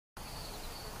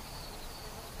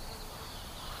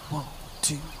1,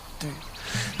 2, 3.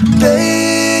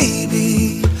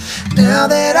 Baby, now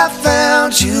that I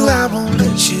found you, I won't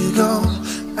let you go.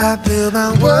 I build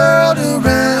my world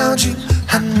around you.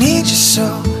 I need you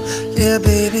so, yeah,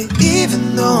 baby.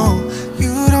 Even though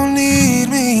you don't need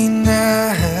me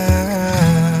now,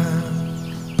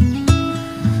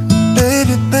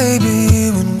 baby,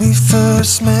 baby. When we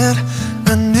first met,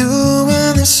 I knew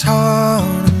in this heart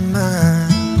of mine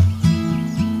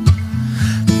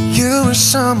you were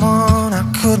someone I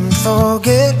couldn't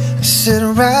forget. I sit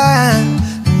around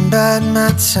and bide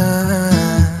my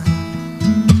time.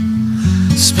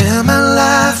 Spend my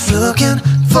life looking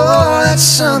for that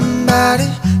somebody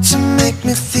to make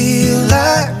me feel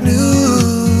like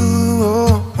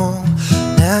new.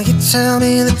 Now you tell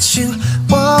me that you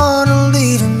wanna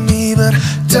leave me, but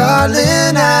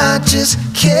darling, I just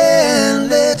can't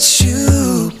let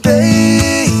you,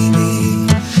 baby.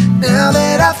 Now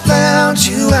that I found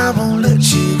you, I won't let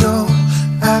you go.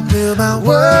 I build my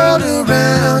world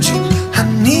around you. I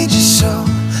need you so,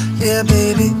 yeah,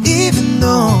 baby. Even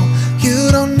though you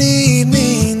don't need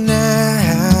me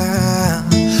now.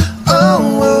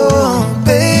 Oh,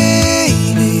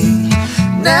 baby.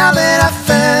 Now that I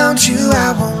found you,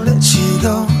 I won't let you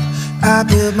go. I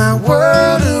build my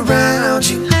world around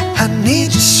you. I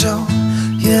need you so,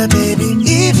 yeah, baby.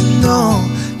 Even though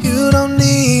you don't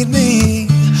need me.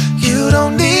 You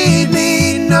don't need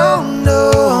me, no,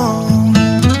 no.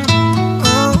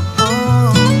 Oh,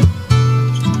 oh.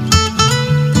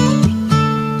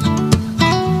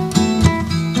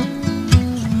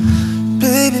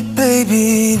 Baby,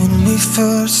 baby, when we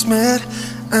first met,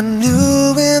 I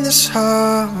knew in this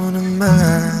heart of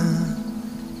mine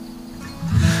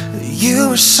you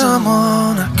were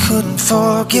someone I couldn't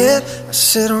forget. I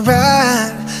sit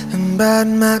around and bide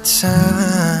my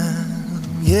time,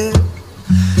 yeah.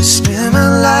 Spend my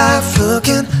life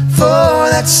looking for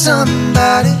that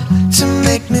somebody to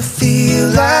make me feel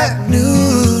like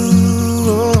new.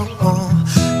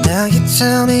 Now you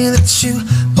tell me that you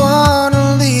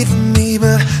wanna leave me,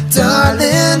 but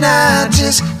darling, I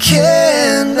just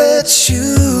can't let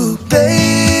you,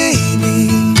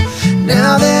 baby.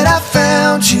 Now that I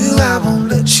found you, I won't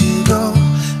let you go.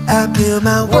 I build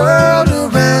my world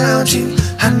around you.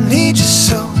 I need you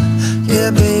so, yeah,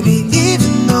 baby.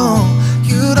 Even though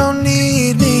you don't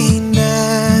need me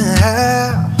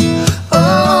now.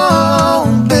 Oh,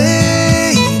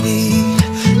 baby.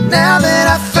 Now that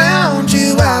I found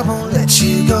you, I won't let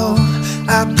you go.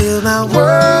 I build my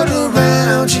world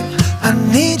around you. I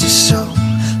need you so,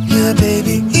 yeah,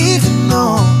 baby. Even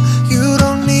though you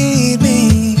don't need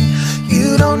me.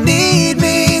 You don't need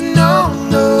me, no,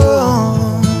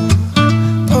 no.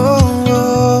 Oh,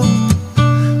 oh,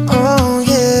 oh,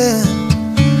 yeah.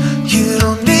 You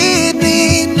don't need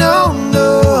me, no, no.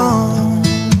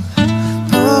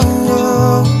 Oh,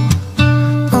 oh,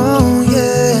 oh,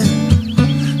 yeah.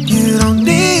 You don't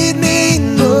need me,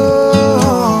 no.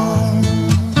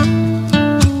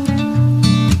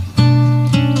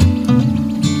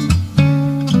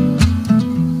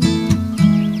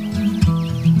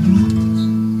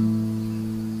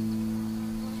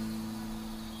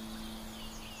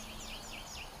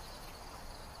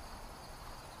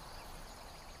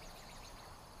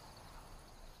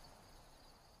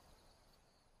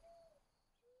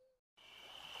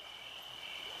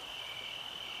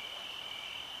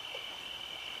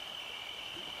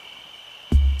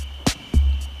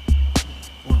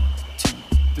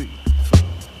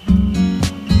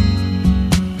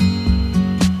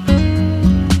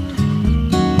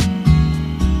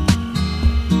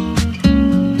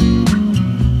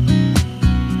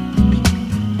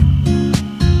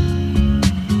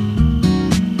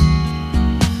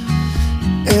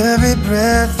 Every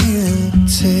breath you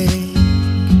take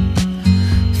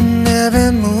and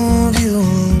every move you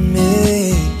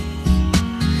make,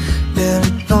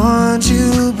 every bond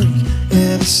you break,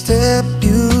 every step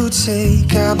you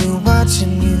take, I'll be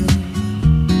watching you.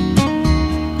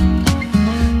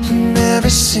 And every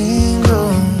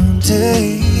single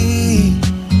day,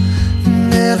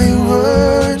 and every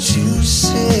word you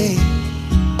say,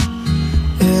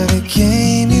 every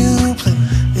game you play,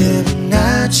 every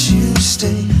night you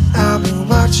stay, I'll be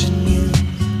watching you.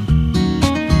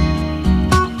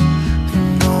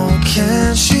 No,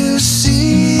 can't you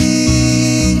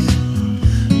see?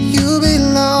 You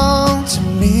belong to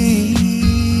me.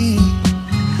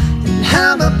 And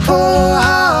how my poor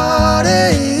heart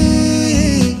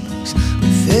aches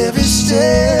with every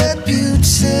step you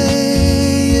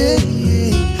take,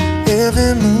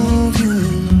 every move you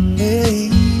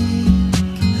make,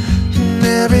 and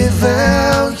every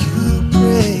vow you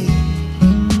break,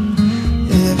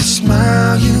 every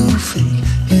smile you fake.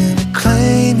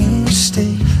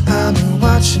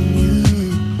 watching you.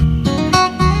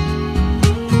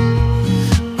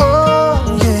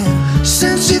 Oh yeah,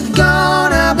 since you've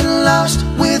gone I've been lost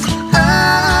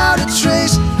without a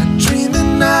trace. I dream the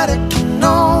night I can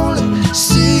only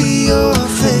see your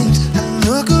face. I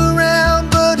look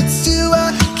around but it's you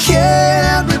I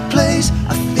can't replace.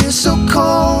 I feel so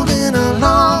cold and I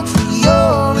long for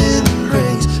your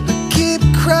embrace. I keep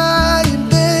crying,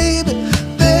 baby,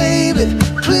 baby,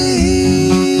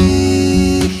 please.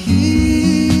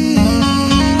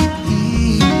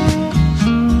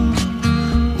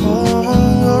 Oh,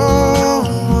 oh,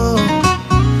 oh,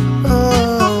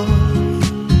 oh.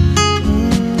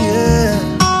 Yeah.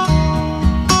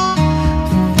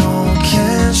 No,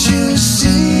 can't you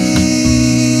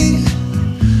see?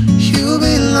 You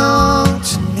belong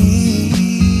to me.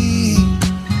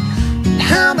 And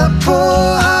how my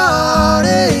poor heart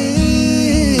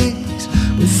aches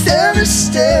with every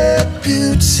step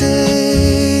you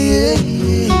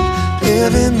take,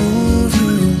 every move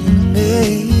you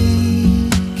make,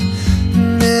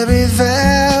 and every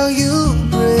vow you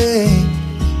break,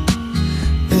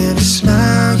 every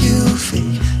smile you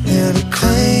fake, every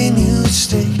claim you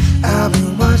stake. I'll be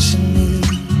watching you.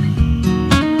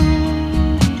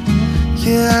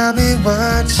 Yeah, I'll be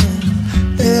watching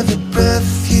every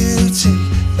breath you take,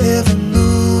 every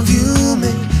move you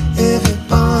make, every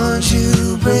bond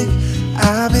you break.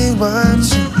 I'll be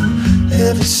watching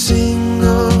every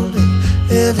single day,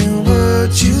 every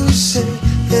word you say,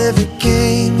 every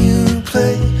game you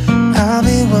play. I'll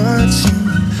be watching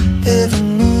every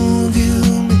move you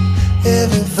make,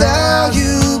 every vow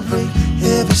you break,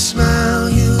 every smile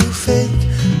you fake.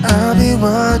 I'll be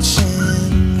watching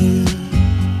you.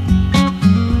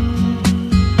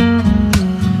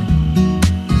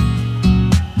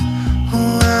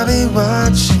 Oh, I'll be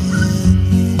watching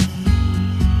you.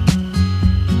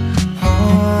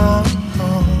 Oh,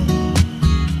 oh.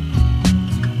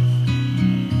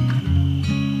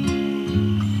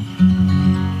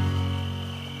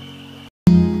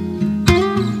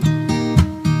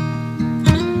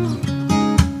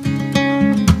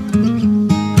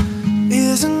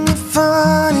 Isn't it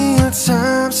funny how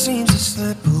time seems to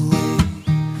slip away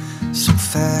so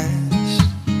fast?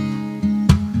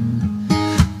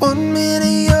 One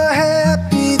minute you're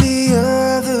happy, the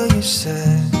other you're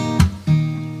sad.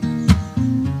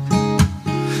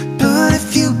 But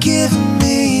if you give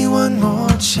me one more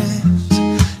chance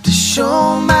to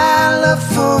show my love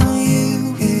for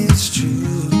you, it's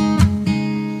true.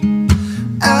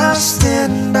 I'll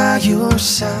stand by your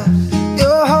side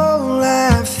your whole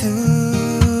life through.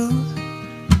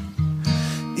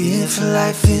 If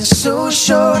life is so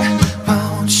short, why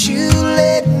won't you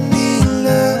let me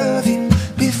love you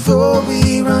before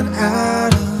we run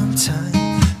out of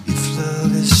time? If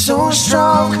love is so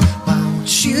strong, why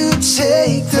won't you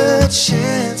take the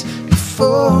chance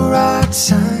before our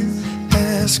time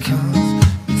has come?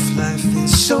 If life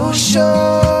is so short,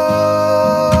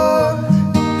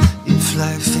 if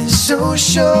life is so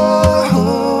short,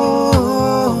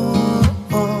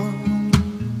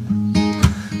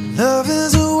 love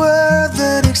is a word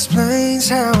that explains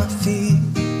how I feel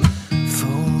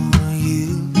for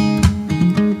you.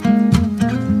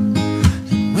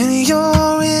 When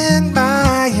you're in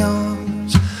my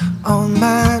arms, all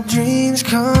my dreams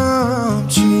come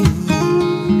true.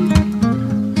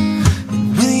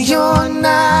 And when you're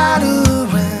not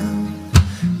around,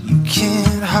 you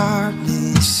can't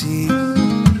hardly see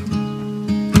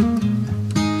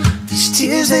these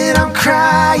tears that I'm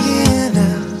crying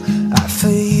out are for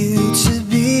you to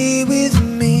be with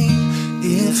me.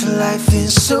 If life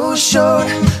is so short,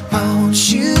 why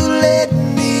won't you let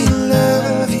me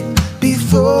love you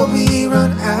before we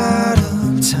run out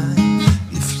of time?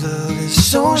 If love is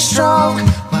so strong,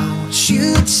 why won't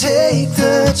you take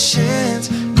the chance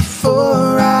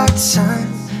before our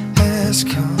time has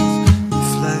come?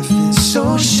 If life is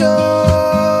so short,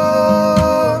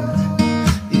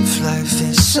 if life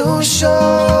is so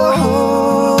short,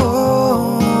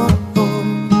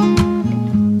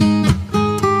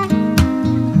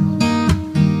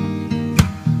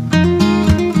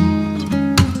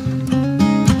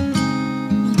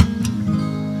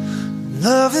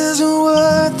 love is a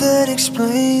word that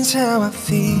explains how I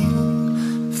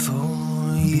feel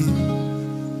for you.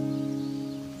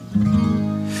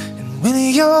 And when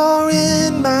you're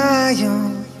in my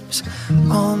arms,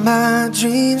 all my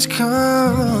dreams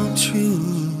come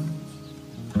true.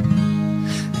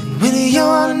 And when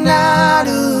you're not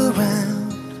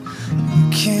around, you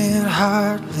can't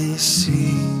hardly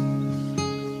see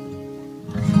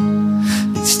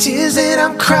these tears that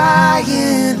I'm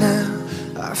crying out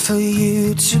are for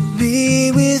you to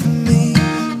be with me.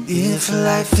 If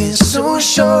life is so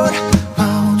short, why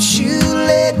won't you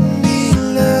let me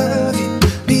love you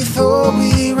before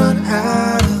we run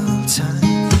out of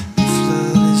time? If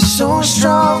love is so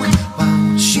strong, why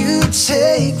won't you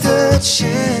take the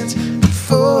chance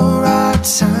before our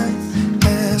time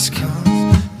has come?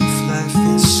 If life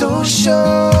is so short,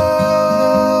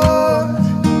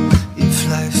 if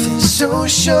life is so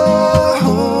short,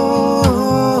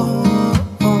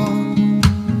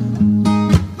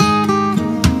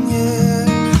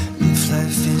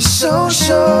 so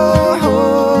short, oh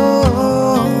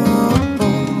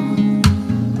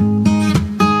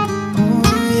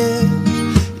yeah.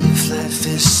 If life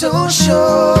is so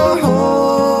short,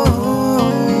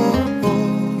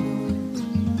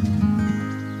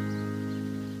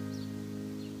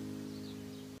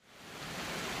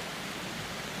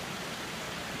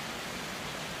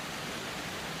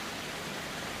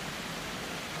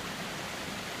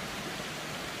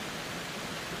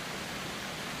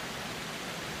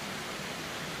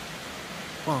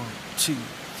 One, two,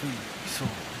 three, four.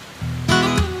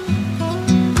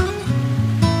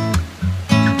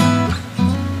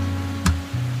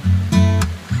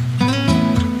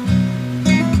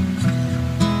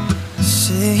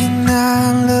 Saying I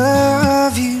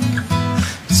love you,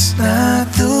 it's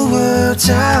not the words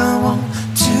I want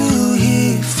to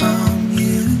hear from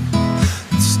you.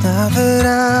 It's not that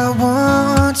I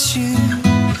want you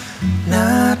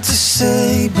not to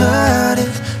say, but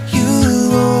if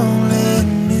you only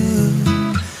knew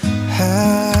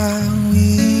how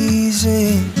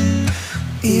easy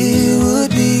it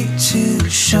would be to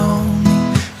show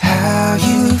me how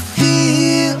you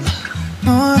feel.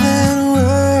 More than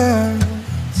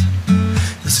words,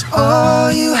 it's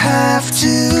all you have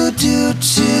to do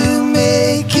to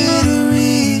make it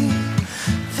real.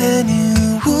 Then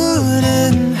you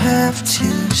wouldn't have to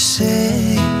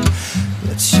say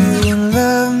that you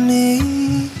love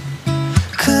me,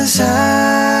 'cause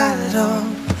I'd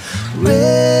already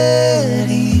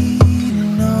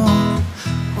know.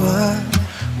 What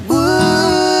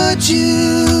would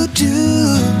you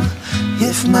do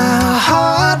if my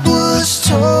heart was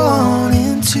torn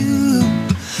in two?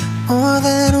 More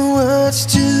than words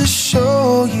to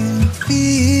show you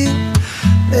feel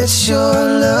that your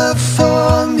love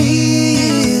for me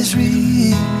is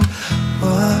real.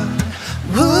 What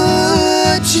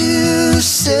would you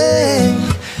say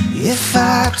if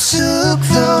I took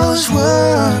those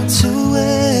words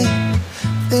away?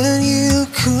 Then you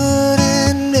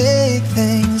couldn't make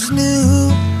things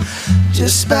new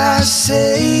just by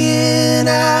saying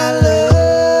I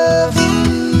love you.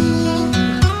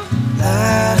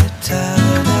 Da da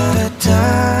da da da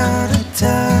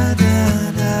da da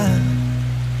da.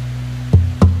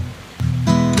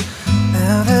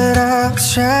 Now that I've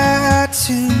tried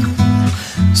to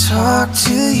talk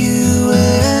to you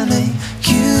and make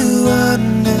you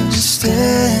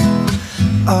understand,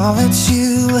 all that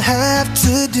you have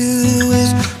to do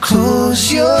is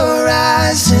close your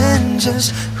eyes and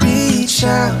just reach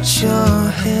out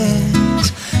your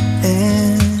hands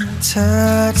and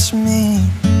touch me.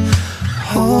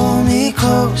 Hold me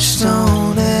close,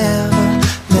 don't ever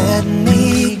let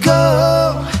me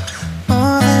go.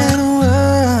 More than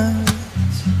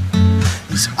words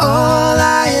is all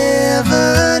I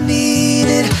ever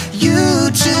needed you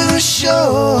to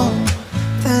show.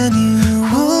 Then you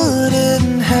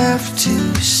wouldn't have to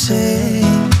say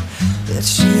that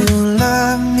you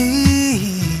love me,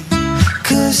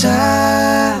 'cause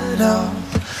I'd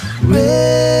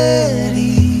already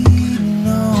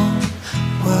know.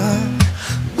 What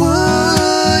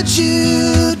would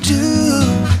you do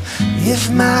if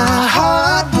my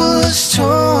heart was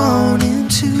torn in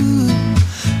two?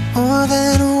 More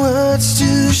than words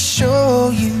to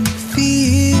show you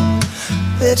feel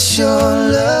that your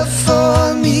love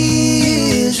for me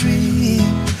is real.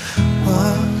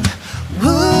 What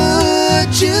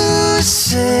would you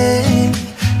say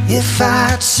if I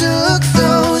took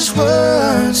those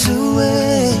words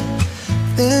away?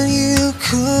 Then you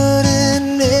couldn't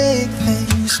make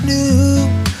things new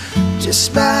just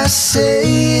by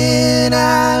saying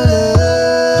I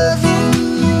love you.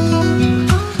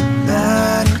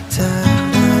 Da da da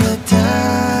da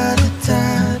da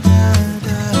da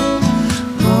da.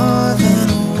 More than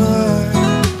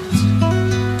words.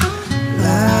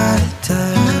 Da da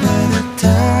da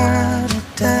da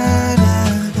da da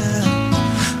da.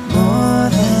 More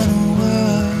than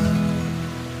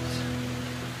words.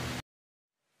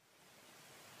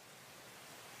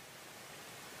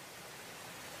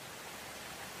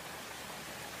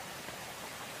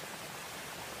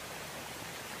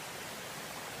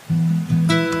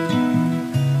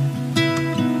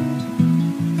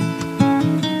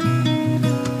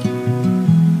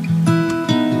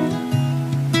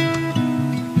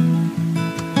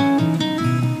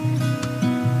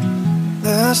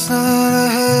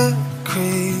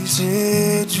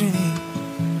 daydream.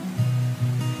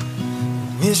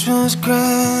 Wish was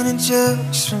granted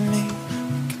just for me.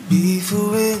 It could be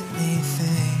for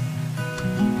anything.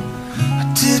 I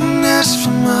didn't ask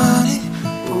for money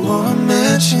or a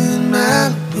mansion in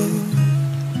Malibu.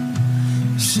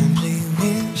 I simply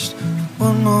wished for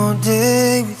one more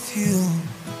day with you.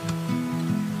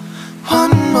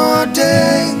 One more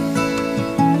day,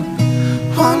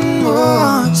 one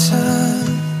more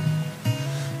time,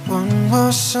 one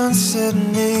more sunset,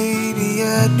 maybe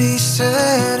I'd be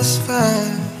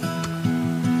satisfied.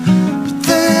 But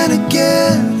then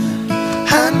again,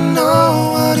 I know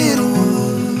what it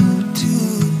would do.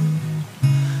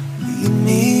 Leave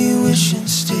me wishing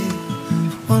still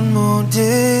for one more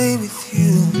day with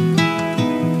you.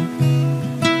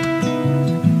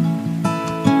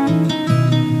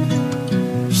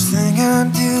 First thing I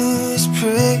do is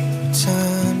pray for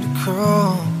time to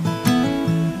crawl.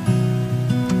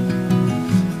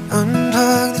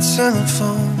 Unplug the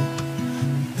telephone,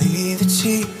 leave the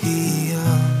TV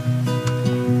on.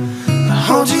 I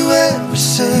hold you every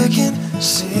second,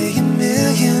 say a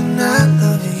million I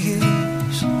love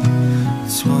yous.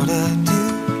 That's what I do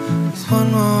with one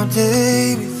more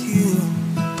day with you.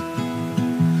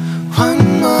 One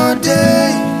more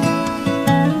day,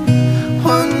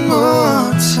 one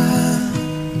more time,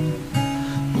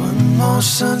 one more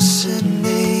sunset,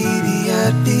 maybe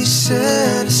I'd be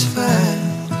satisfied.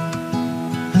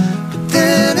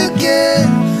 Then again,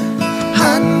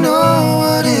 I know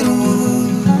what it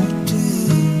would do.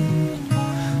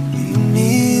 Leave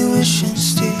me wishing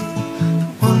still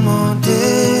one more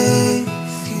day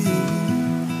with you.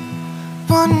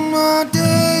 One more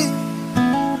day,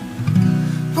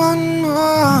 one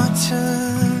more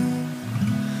time,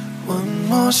 one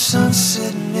more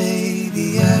sunset, maybe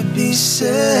I'd be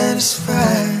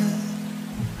satisfied.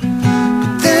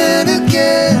 But then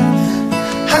again,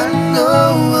 I know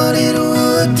what it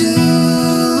would do.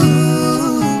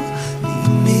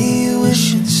 Leave me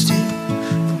wishing still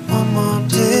for one more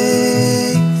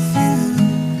day with you.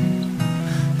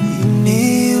 Leave me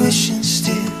wishing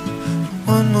still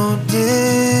for one more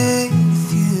day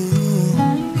with you.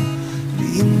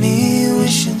 Leave me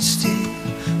wishing still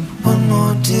for one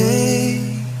more day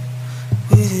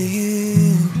with you.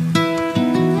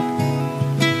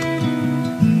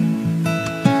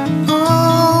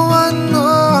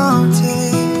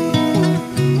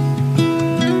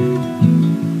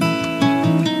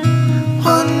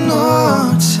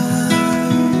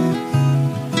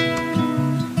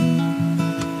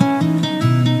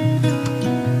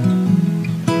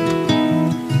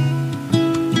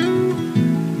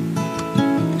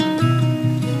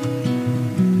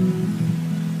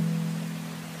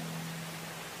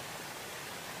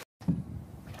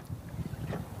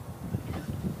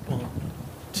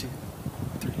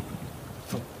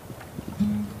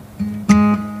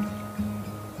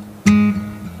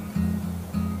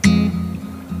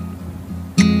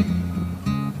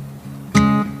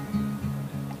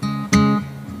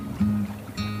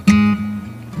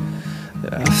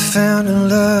 I found a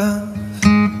love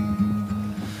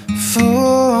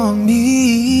for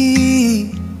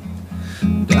me.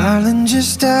 Darling,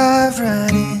 just dive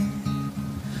right in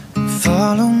and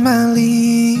follow my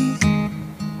lead.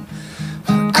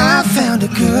 I found a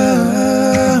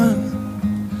girl,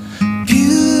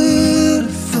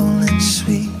 beautiful and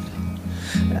sweet.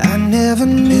 I never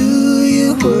knew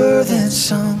you were that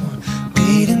someone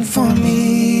waiting for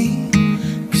me.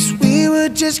 'Cause we were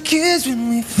just kids when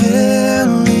we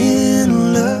fell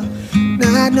in love,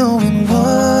 not knowing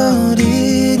what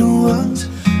it was.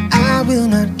 I will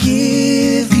not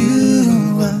give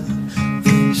you up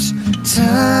this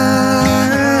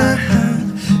time.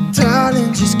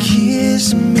 Darling, just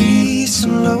kiss me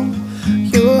slow.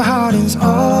 Your heart is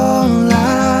all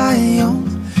I own,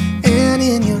 and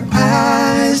in your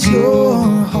eyes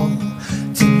you're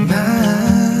holding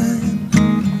mine.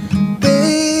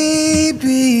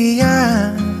 Baby,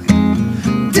 I'm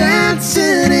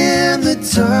dancing in the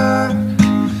dark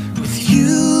with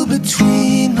you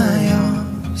between my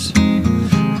arms,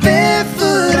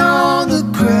 barefoot on the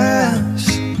grass,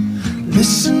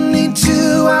 listening to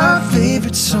our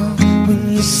favorite song. When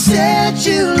you said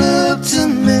you looked a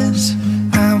mess,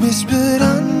 I whispered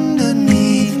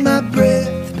underneath my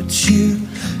breath, but you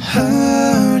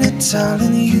heard it,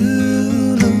 darling. You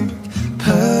look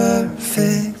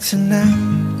perfect tonight.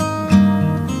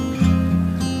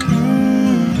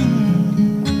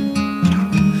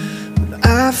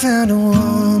 I found a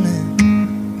woman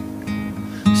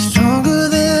stronger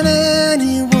than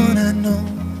anyone I know.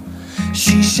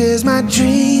 She shares my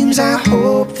dreams. I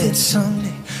hope that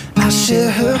someday I'll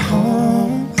share her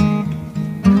home.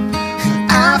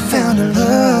 And I I found a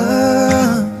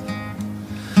love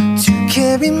to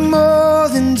carry more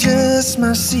than just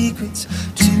my secrets,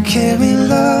 to carry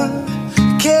love,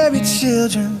 carry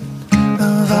children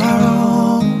of our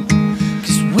own.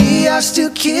 'Cause we are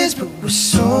still kids, but we're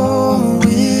so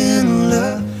in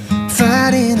love,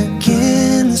 fighting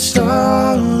against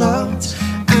all odds.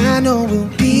 I know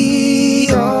we'll be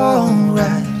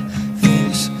alright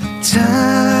this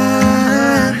time.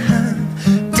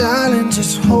 Darling,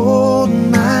 just hold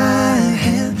my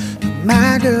hand. Be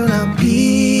my girl, I'll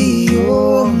be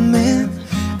your man.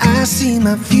 I see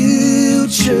my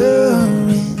future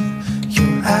in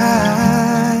your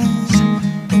eyes.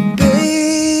 And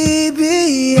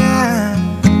baby, I'm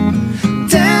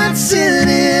dancing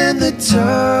in the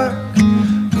dark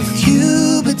with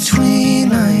you between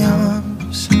my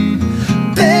arms,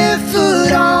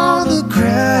 barefoot on the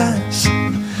grass,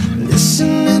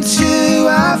 listening to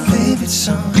our favorite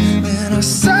song. When I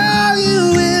saw you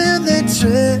in that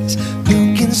dress,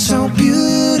 looking so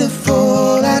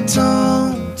beautiful, I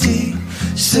don't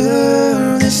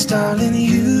deserve this, darling.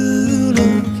 You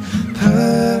look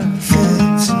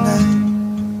perfect tonight.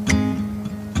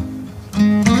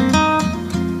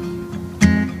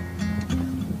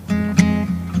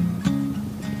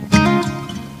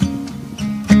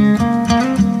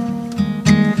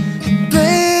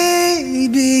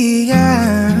 Baby,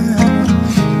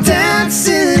 I'm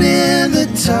dancing in the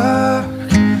dark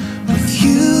with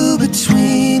you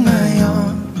between my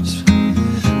arms,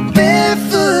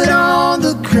 barefoot on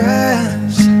the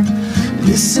grass,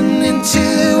 listening to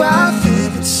our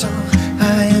favorite song.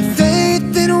 I have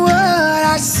faith in what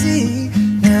I see.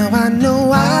 Now I know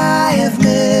I have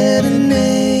met an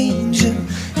angel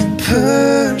in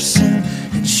person,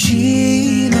 and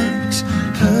she looks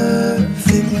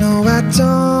perfect. No, I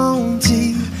don't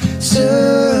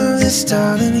deserve this,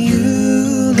 darling.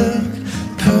 You look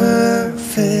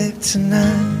perfect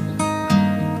tonight.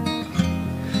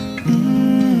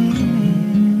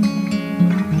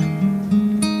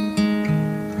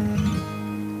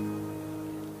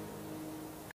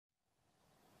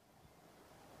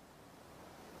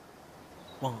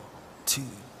 One,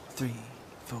 two, three,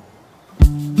 four.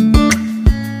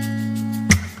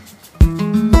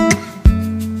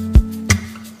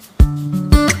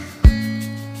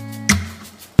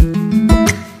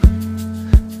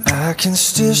 I can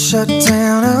still shut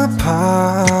down a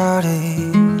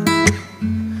party.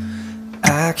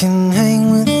 I can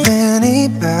hang with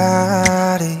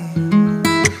anybody.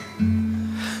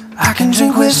 I can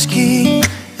drink whiskey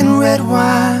and red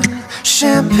wine,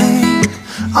 champagne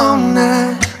all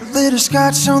night, a little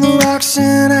scotch on the rocks,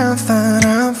 and I'm fine,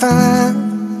 I'm fine.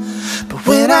 But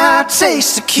when I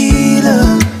taste tequila,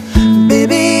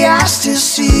 baby, I still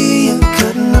see you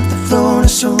cutting up the floor in a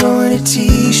sorority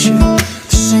t-shirt,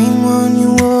 the same one you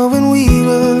wore when we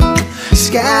were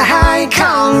sky high in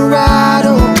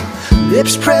Colorado,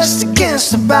 lips pressed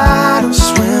against the bottle,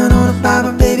 swearing on a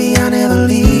Bible, baby, I'll never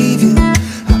leave you.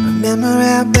 I remember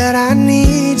how bad I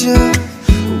need you.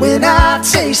 When I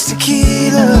taste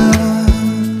tequila,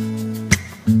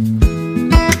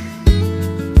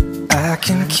 I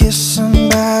can kiss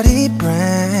somebody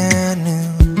brand new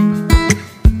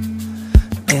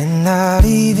and not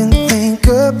even think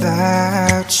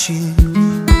about you.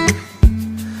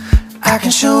 I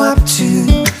can show up to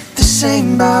the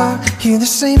same bar, hear the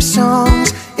same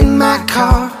songs in my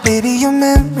car. Baby, your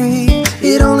memory,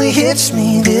 it only hits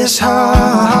me this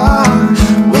hard.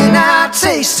 When I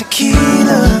taste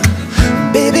tequila,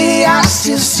 baby, I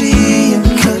still see you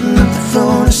cutting up the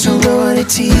floor in a sorority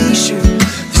t-shirt,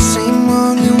 the same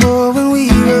one you wore when we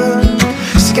were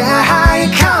sky high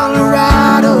in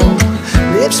Colorado,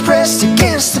 lips pressed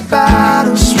against the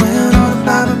bottle, swearing on the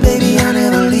Bible, baby, I'll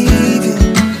never leave you.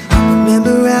 I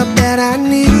remember how bad I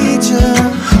need you.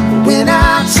 When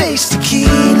I taste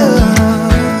tequila,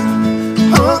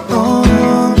 oh, oh,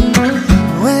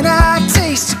 when I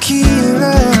taste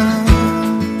tequila,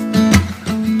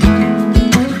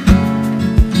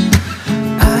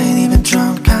 I ain't even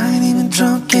drunk,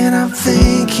 and I'm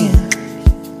thinking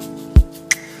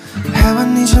how I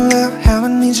need your love, how I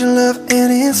need your love,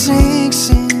 and it sinks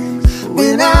in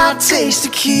when I taste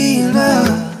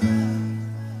tequila.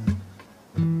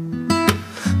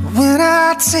 When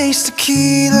I taste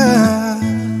tequila,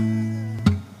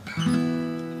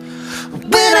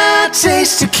 when I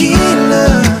taste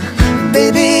tequila,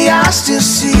 baby, I still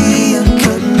see you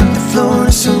cutting up the floor in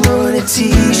a sorority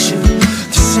t-shirt,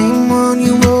 the same one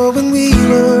you wore when we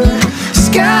were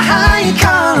sky high in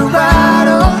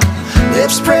Colorado,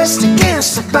 lips pressed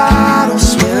against the bottle,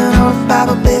 swearing on the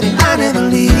Bible, baby, I never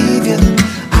leave you.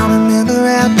 I remember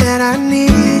how bad I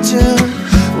need you.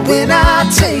 When I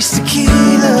taste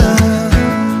tequila,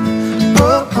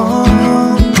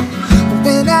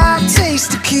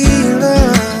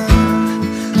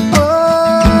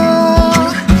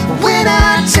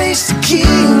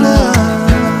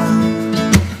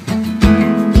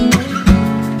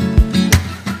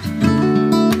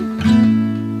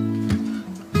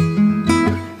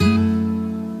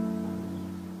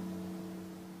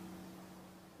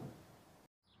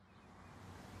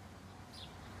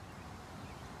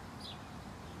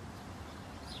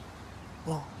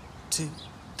 2,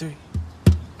 3.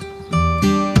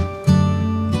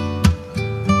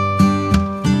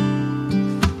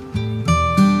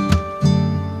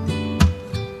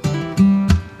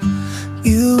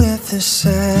 You with the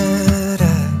sad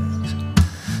eyes,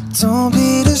 don't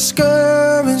be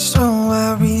discouraged. Oh,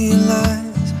 I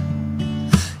realize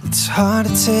it's hard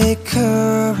to take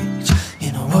courage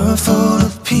in a world full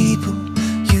of people.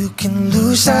 You can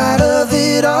lose sight of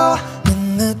it all,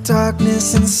 and the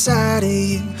darkness inside of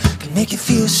you can make you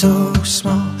feel so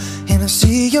small. And I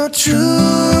see your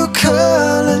true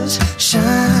colors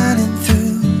shining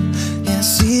through. Yeah, I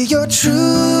see your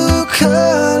true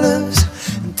colors.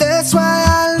 That's why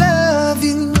I love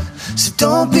you. So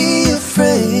don't be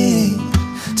afraid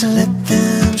to let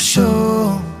them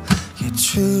show. Your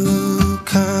true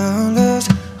colors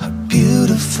are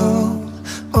beautiful,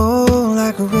 oh,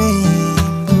 like a rainbow.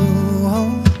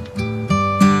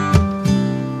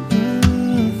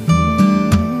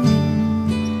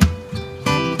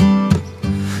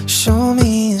 Show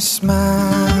me a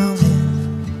smile,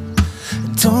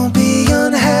 don't be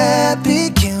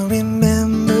unhappy. Can't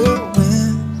remember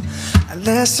when I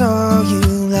last saw you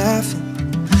laughing.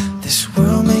 This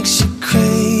world makes you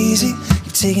crazy.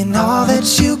 You're taking all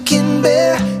that you can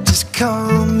bear. Just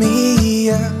call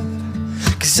me up,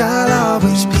 'cause I'll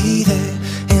always be there.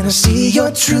 And I see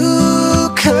your true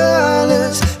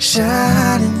colors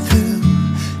shining through.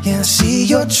 Yeah, I see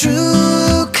your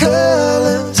true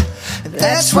colors. And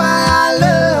that's why I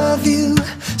love you.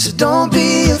 So don't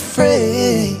be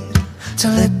afraid to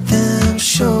let them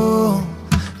show.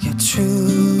 Your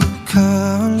true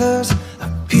colors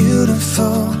are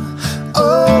beautiful,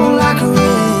 oh, like a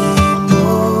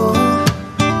rainbow.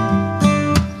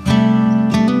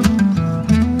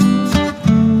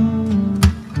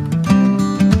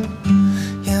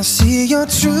 Yeah, I see your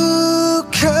true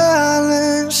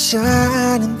colors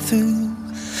shining through.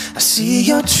 I see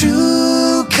your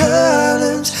true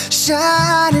colors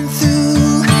shining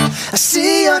through. I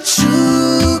see your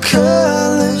true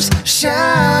colors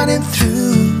shining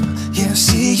through. Yeah, I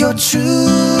see your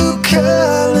true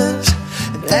colors.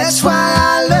 And that's why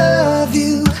I love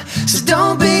you. So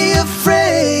don't be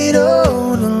afraid,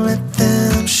 oh, to let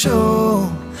them show.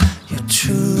 Your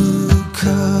true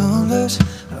colors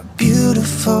are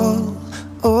beautiful,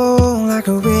 oh, like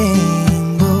a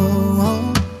rainbow.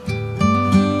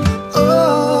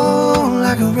 Oh,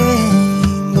 like a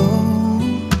rainbow.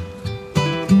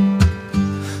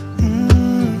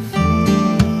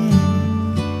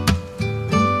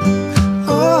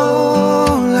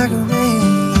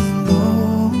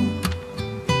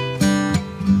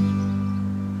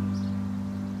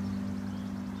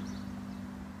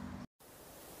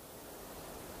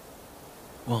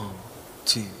 One,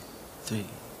 two, three,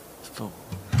 four.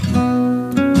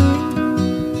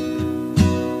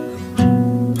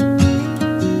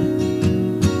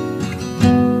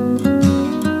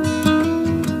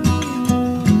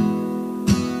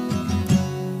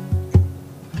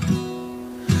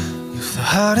 If the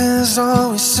heart is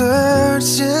always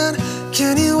searching,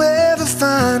 can you ever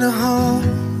find a home?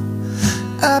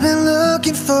 I've been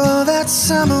looking for that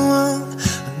someone.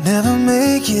 I'll never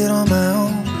make it on my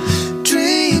own.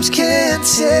 Dreams can't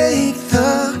take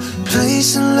the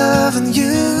place of loving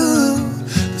you.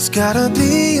 There's gotta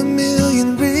be a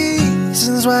million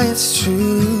reasons why it's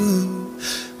true.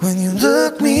 When you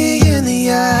look me in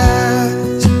the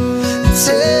eyes and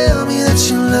tell me that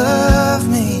you love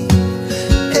me,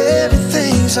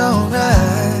 everything's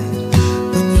alright.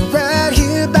 When you're right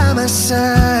here by my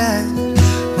side,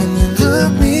 when you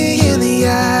look me in the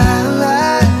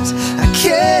eyes, I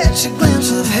catch a glimpse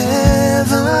of heaven.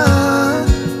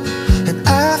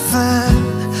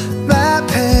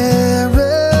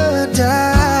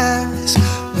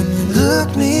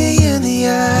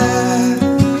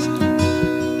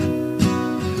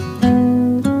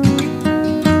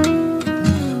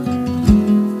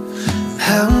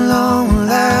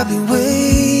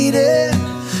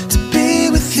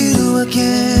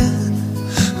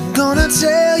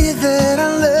 Tell you that I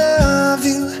love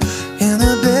you in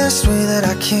the best way that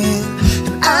I can.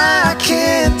 And I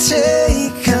can't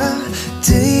take a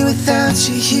day without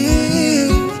you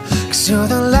here, 'cause you're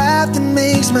the light that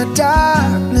makes my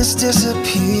darkness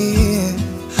disappear.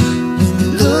 When you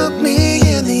look me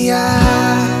in the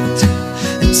eyes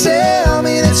and tell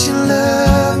me that you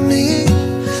love me,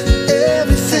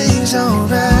 everything's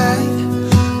alright.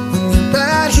 When you're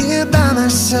right here by my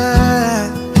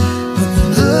side,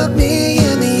 look me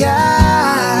in the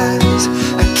eyes,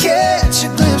 I catch a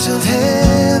glimpse of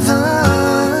heaven,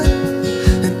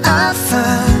 and I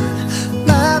find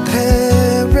my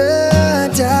paradise.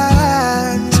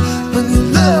 When you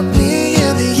look me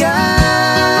in the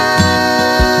eyes,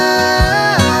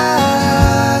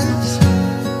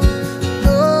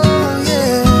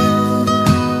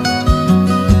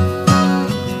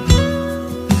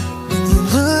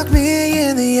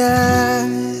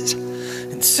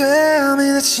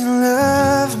 you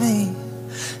love me,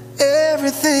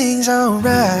 everything's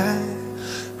alright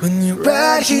when you're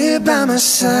right here by my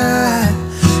side.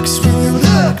 'Cause when you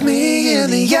look me in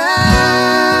the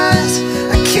eyes,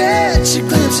 I catch a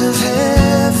glimpse of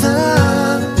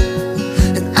heaven,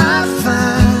 and I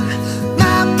find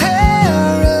my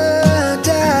paradise.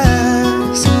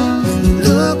 When you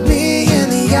look me in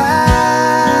the eyes,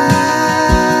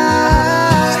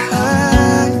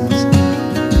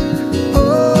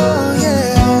 oh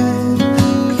yeah,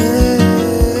 yeah.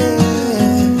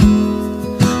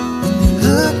 When you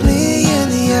look me in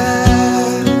the eyes.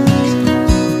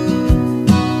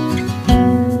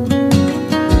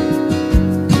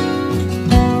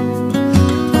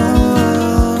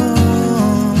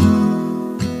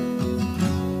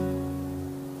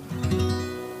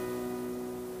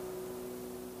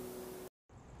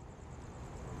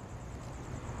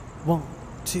 One,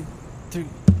 two, three.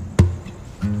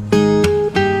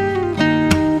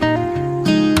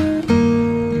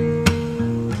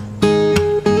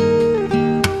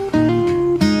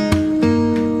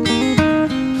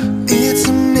 It's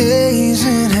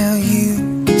amazing how you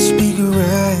can speak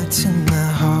right to my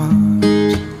heart.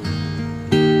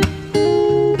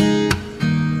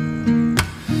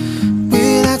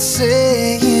 Without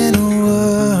saying a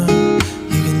word,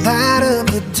 you can light up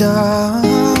the dark.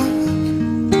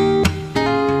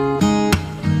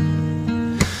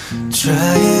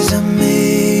 Try as I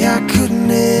may, I could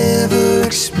never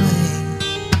explain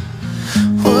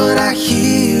what I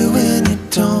hear when you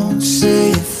don't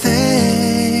say a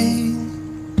thing.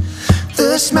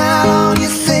 The smile on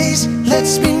your face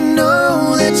lets me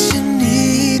know that you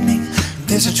need me.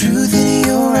 There's a truth in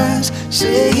your eyes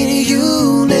saying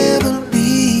you'll never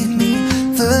leave me.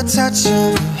 The touch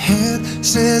of your hand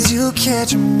says you'll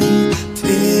catch me if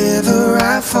ever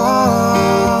I fall.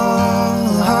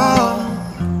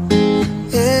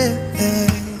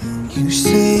 You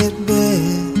say it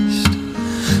best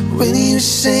when you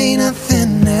say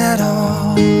nothing at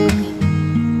all.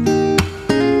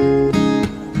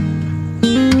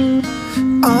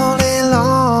 All day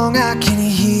long I can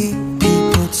hear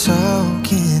people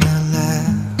talking out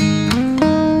loud,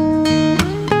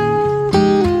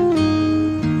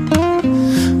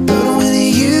 but when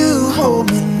you hold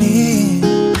me near,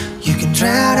 you can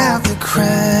drown out the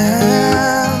crowd.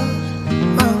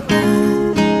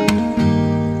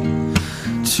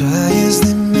 Try as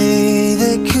they may,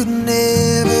 they could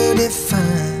never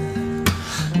define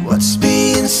what's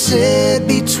being said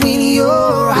between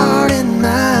your heart and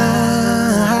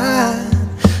mine.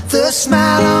 The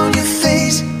smile on your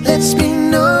face lets me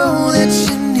know that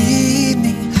you need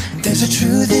me. There's a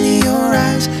truth in your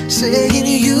eyes saying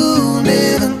you'll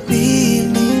never leave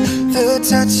me. The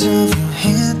touch of your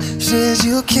hand says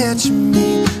you'll catch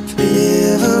me if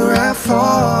ever I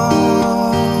fall.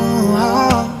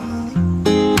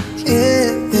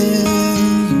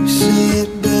 You say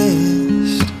it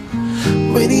best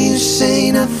when you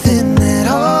say nothing at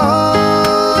all.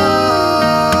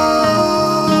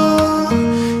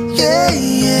 Yeah,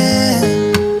 yeah.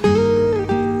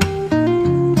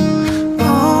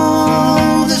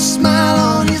 Oh, the smile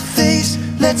on your face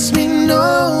lets me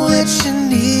know that you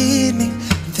need me.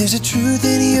 There's a truth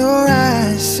in your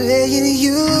eyes saying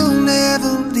you'll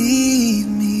never leave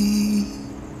me.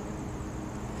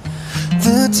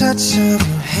 The touch of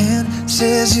your hand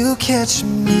says you'll catch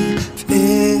me if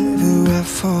ever I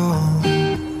fall.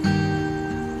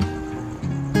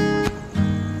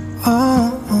 Oh,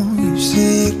 you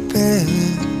say it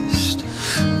best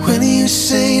when you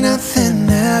say nothing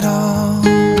at all.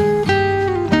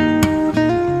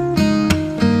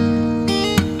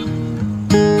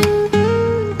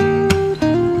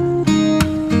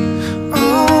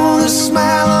 Oh, the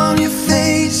smile on your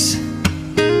face,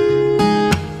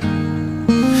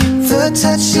 the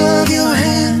touch of your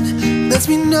hand lets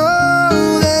me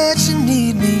know that you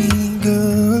need me,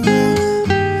 girl.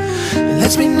 It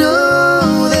lets me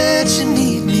know that you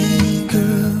need me,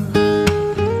 girl.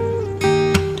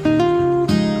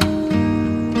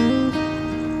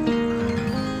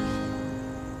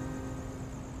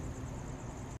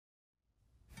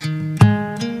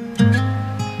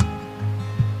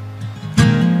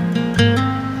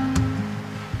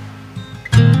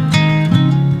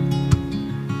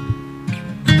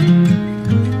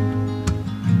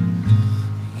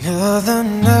 The other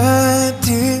night,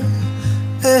 dear,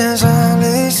 as I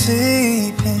lay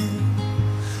sleeping,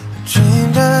 I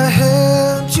dreamed I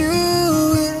held you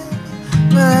in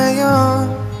my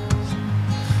arms.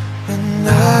 When I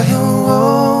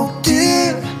awoke,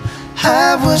 dear,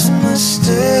 I was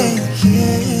mistaken.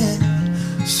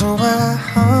 So I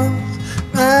hung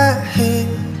my head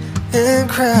and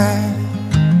cried.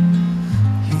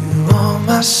 You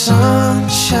my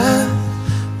sunshine,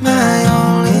 my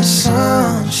only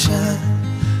sunshine.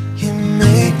 You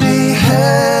make me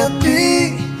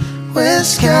happy when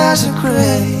skies are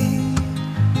gray.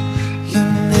 You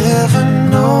never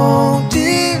know,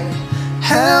 dear,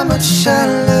 how much I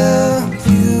love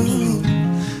you.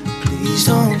 Please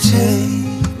don't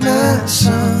take my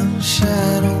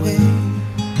sunshine away.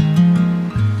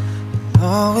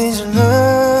 I'll always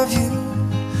love you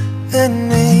and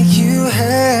make you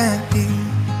happy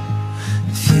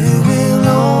if you will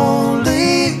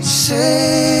only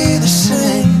say the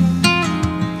same.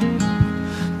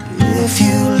 If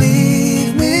you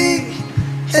leave me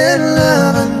and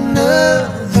love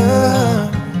another,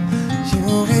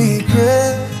 you'll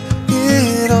regret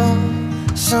it all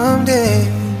someday.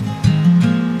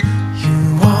 You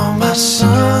are my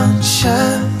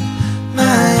sunshine,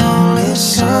 my only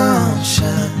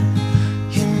sunshine.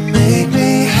 You make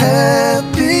me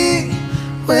happy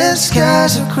when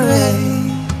skies are gray.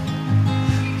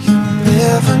 You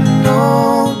never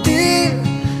know, dear,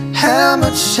 how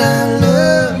much I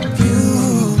love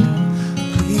you.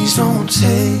 Please don't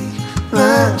take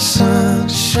my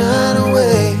sunshine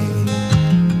away.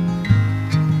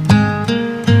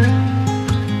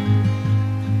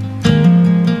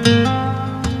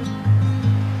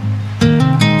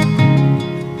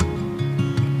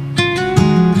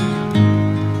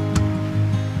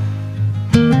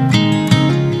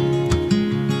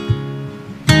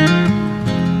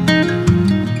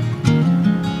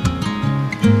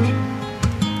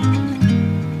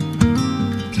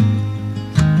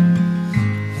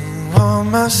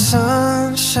 My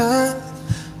sunshine,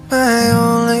 my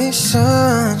only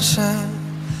sunshine.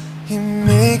 You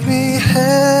make me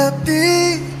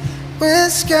happy when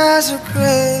skies are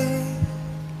gray.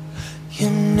 You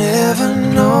never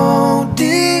know,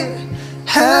 dear,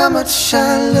 how much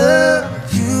I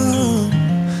love you.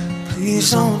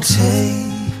 Please don't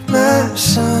take my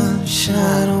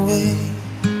sunshine away.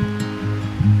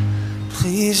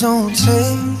 Please don't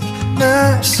take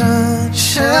my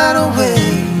sunshine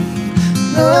away.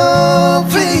 No,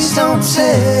 please don't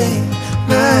take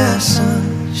my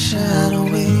sunshine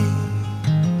away.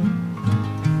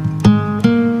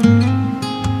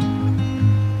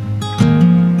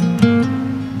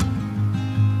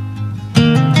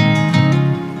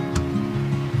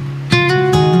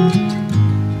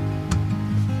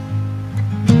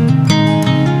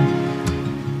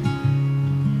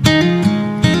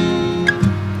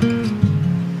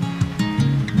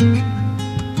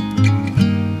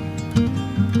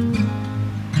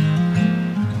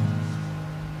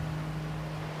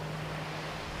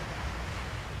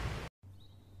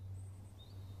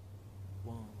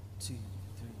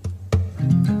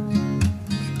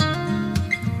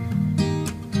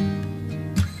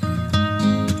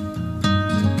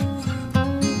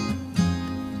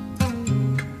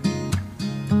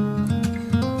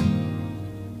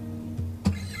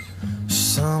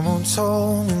 Someone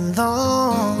told me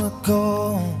long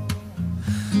ago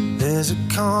there's a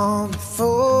calm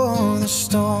before the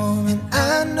storm, and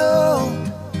I know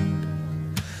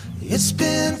it's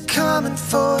been coming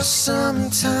for some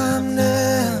time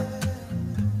now.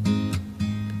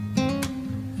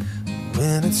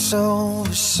 When it's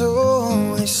over,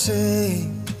 so they say,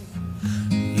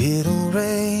 it'll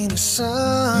rain a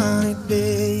sunny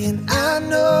day, and I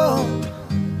know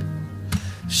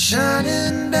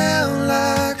shining down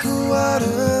like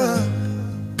water.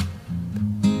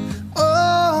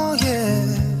 Oh yeah,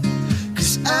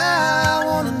 'cause I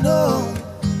wanna know,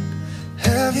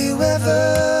 have you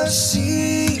ever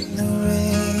seen the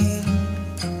rain?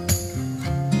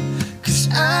 'Cause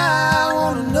I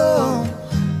wanna know,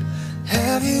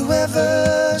 have you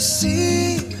ever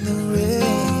seen the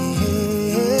rain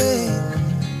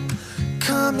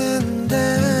coming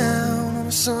down on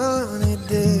a sunny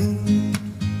day?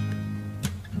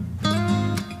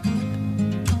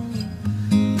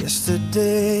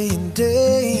 Yesterday and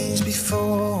days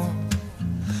before,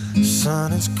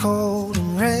 sun is cold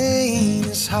and rain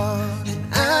is hard, and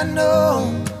I know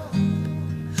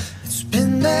it's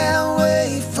been that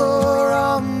way for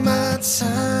all my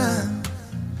time.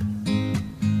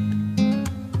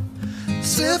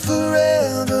 Till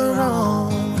forever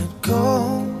on it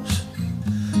goes,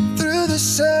 through the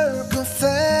circle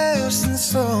fast and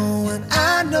slow, and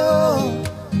I know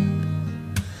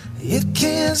it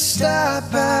can't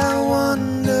stop, I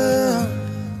wonder.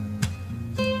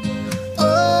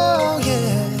 Oh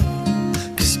yeah,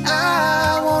 'cause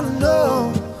I wanna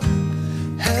know,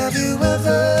 have you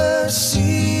ever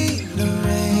seen the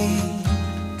rain?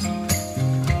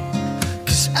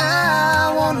 'Cause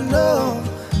I wanna know,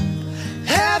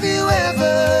 have you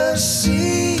ever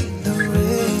seen the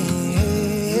rain?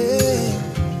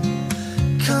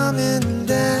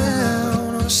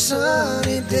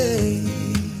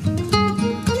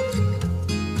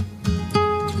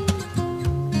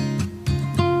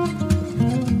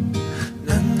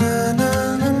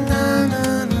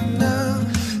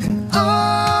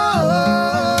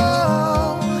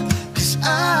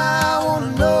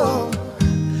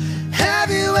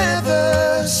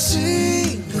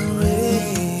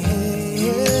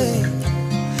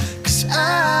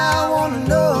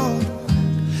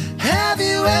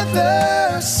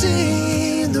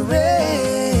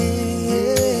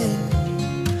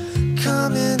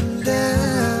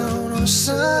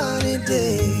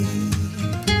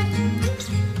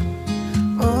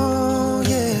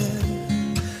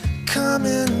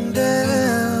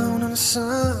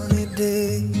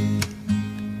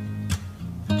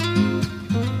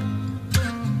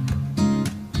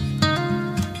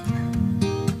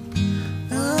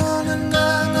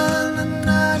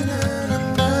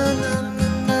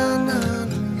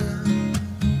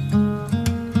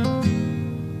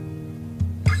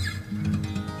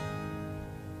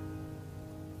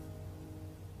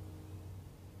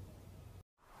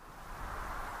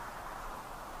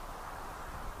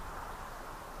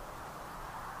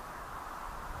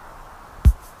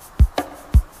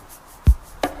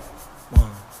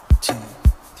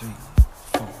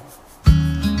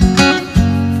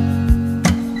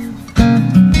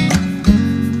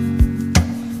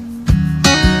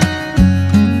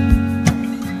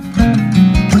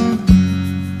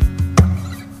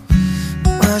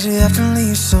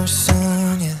 you so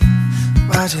soon, yeah.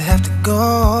 Why'd you have to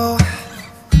go?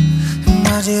 And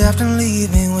why'd you have to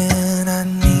leave me when I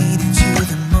needed you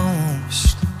the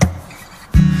most?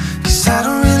 'Cause I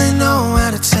don't really know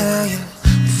how to tell you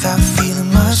without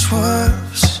feeling much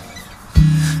worse.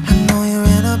 I know you're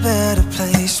in a better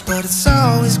place, but it's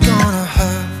always gonna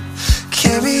hurt.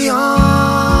 Carry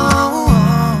on,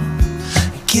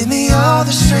 give me all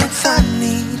the strength I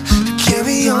need to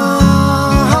carry on.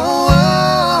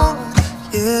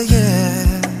 Yeah,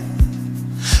 yeah.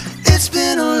 It's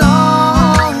been a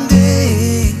long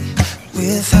day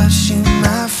without you,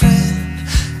 my friend,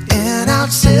 and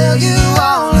I'll tell you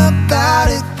all about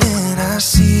it when I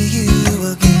see you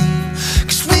again.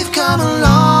 'Cause we've come a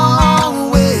long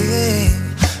way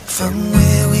from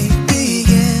where we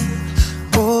began.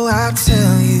 Oh, I'll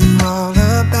tell you all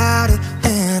about it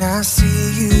when I see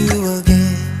you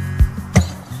again.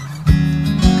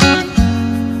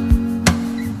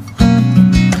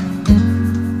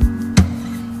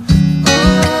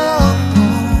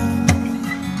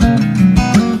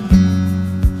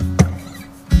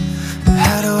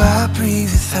 How do I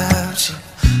breathe without you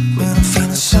when I'm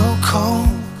feeling so cold?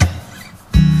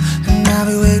 And I'll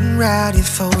be waiting right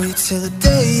here for you till the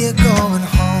day you're going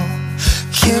home.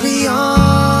 Carry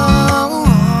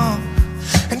on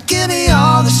and give me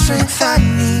all the strength I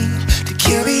need to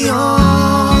carry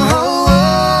on.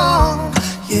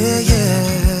 Yeah,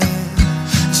 yeah.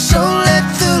 So let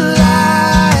the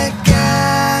light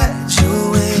guide your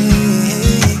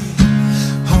way.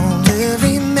 Hold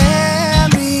every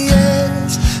memory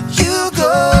as you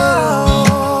go,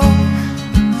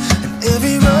 and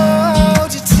every road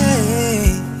you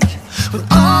take will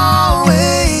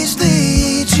always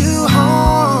lead you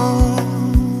home.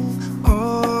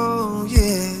 Oh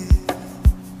yeah.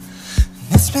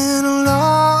 It's been a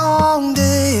long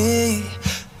day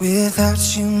without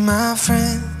you, my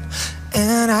friend,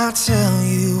 and I'll tell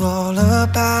you all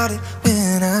about it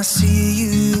when I see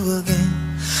you again.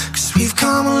 'Cause we've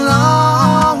come a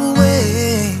long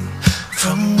way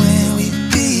from where we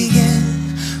began.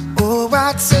 Oh,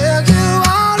 I'll tell you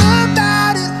all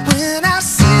about it when I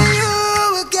see you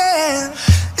again.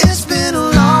 It's been a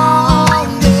long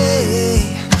day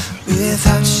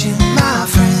without you, my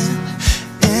friend,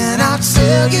 and I'll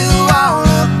tell you all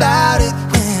about it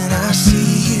when I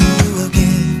see you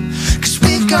again. 'Cause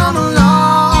we've come a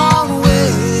long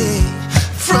way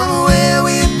from where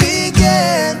we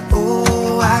began.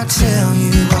 Oh, I'll tell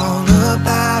you all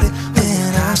about it when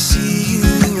I see you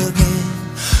again.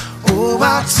 Oh,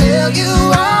 I'll tell you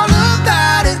all